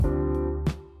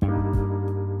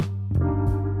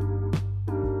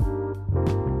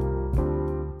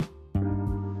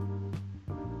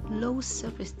low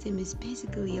self-esteem is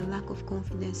basically a lack of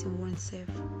confidence in oneself.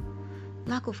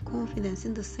 Lack of confidence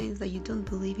in the sense that you don't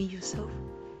believe in yourself,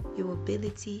 your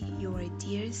ability, your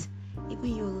ideas,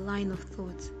 even your line of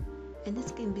thought. And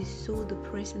this can be so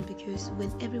depressing because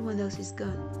when everyone else is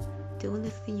gone, the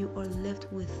only thing you are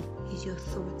left with is your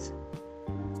thoughts.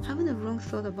 Having a wrong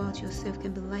thought about yourself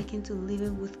can be likened to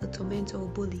living with a tormentor or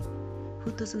bully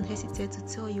who doesn't hesitate to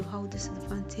tell you how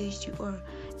disadvantaged you are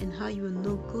and how you are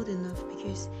not good enough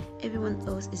because everyone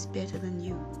else is better than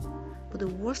you. But the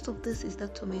worst of this is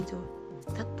that tormentor,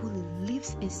 that bully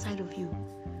lives inside of you.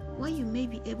 While you may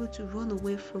be able to run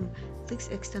away from this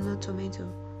external tormentor,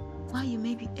 while you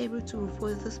may be able to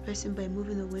avoid this person by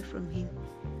moving away from him,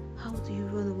 how do you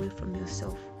run away from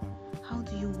yourself? How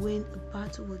do you win a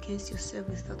battle against yourself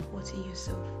without hurting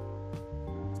yourself?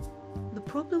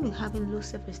 The problem with having low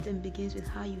self-esteem begins with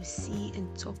how you see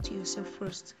and talk to yourself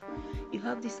first. You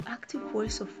have this active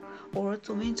voice or a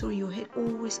tormentor in your head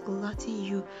always alerting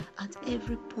you at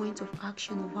every point of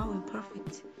action of how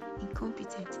imperfect,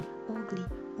 incompetent, ugly,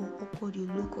 or awkward you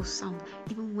look or sound,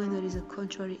 even when there is a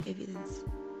contrary evidence.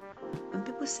 When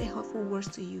people say hurtful words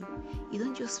to you, you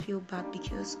don't just feel bad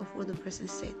because of what the person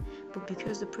said, but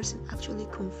because the person actually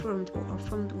confirmed or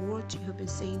affirmed what you have been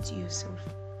saying to yourself.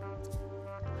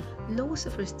 Low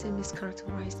self-esteem is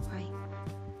characterized by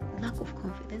lack of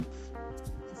confidence,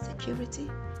 insecurity,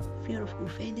 fear of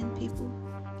offending people,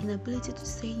 inability to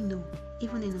say no,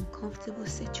 even in uncomfortable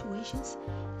situations,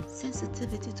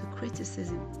 sensitivity to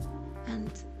criticism,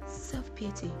 and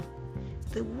self-pity.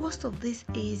 The worst of this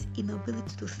is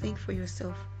inability to think for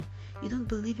yourself. You don't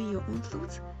believe in your own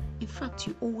thoughts. In fact,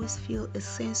 you always feel a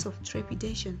sense of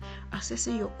trepidation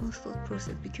assessing your own thought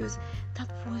process because that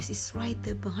voice is right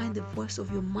there behind the voice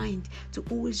of your mind to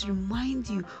always remind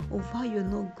you of how you're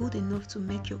not good enough to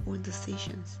make your own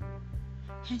decisions.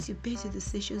 Hence, you base your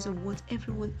decisions on what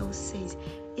everyone else says,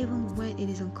 even when it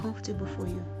is uncomfortable for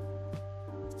you.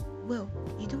 Well,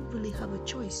 you don't really have a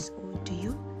choice, or do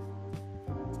you?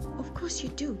 Of course you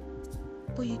do,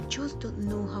 but you just don't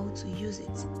know how to use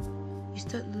it. You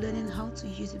start learning how to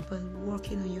use it by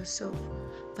working on yourself,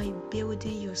 by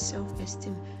building your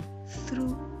self-esteem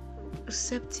through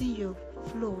accepting your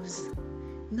flaws,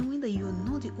 knowing that you are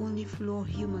not the only flawed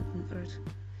human on earth.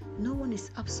 No one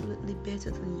is absolutely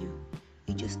better than you.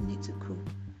 You just need to grow.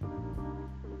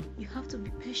 You have to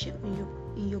be patient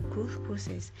in your growth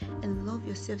process and love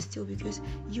yourself still because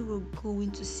you are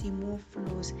going to see more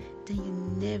flaws than you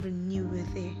never knew were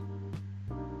there.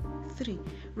 3.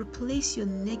 Replace your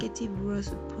negative words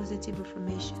with positive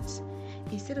affirmations.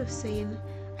 Instead of saying,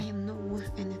 I am not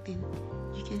worth anything,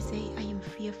 you can say, I am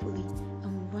fearfully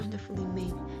and wonderfully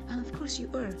made. And of course you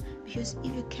are, because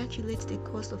if you calculate the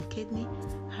cost of kidney,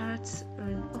 hearts,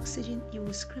 or oxygen, you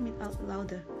will scream it out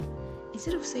louder.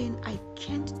 Instead of saying, I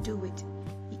can't do it,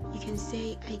 you can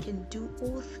say, I can do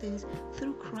all things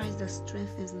through Christ that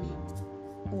strengthens me.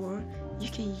 Or you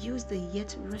can use the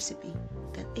yet recipe,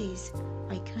 that is,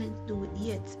 I can't do it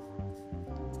yet.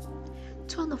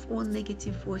 Turn off all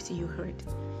negative voices you heard.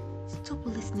 Stop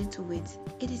listening to it.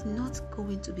 It is not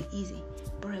going to be easy,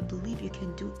 but I believe you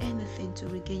can do anything to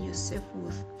regain your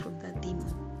self-worth from that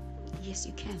demon. Yes,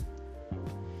 you can.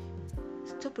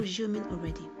 Stop assuming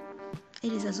already.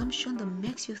 It is assumption that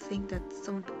makes you think that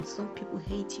some people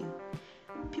hate you.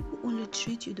 People only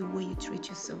treat you the way you treat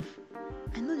yourself.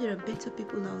 I know there are better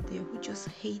people out there who just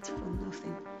hate for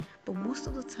nothing, but most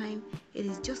of the time, it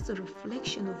is just a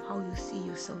reflection of how you see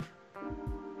yourself.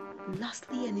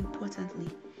 Lastly and importantly,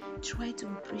 try to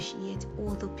appreciate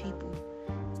other people.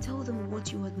 Tell them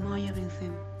what you admire in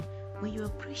them. When you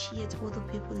appreciate other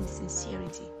people in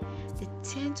sincerity, they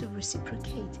tend to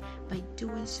reciprocate. By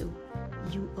doing so,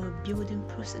 you are building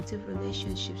positive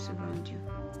relationships around you.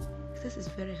 This is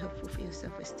very helpful for your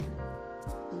self-esteem.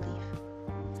 Believe.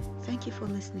 Thank you for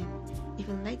listening. If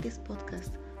you like this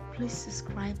podcast, please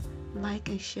subscribe, like,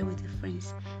 and share with your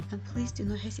friends. And please do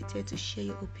not hesitate to share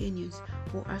your opinions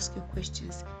or ask your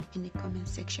questions in the comment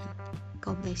section.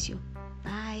 God bless you.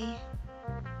 Bye.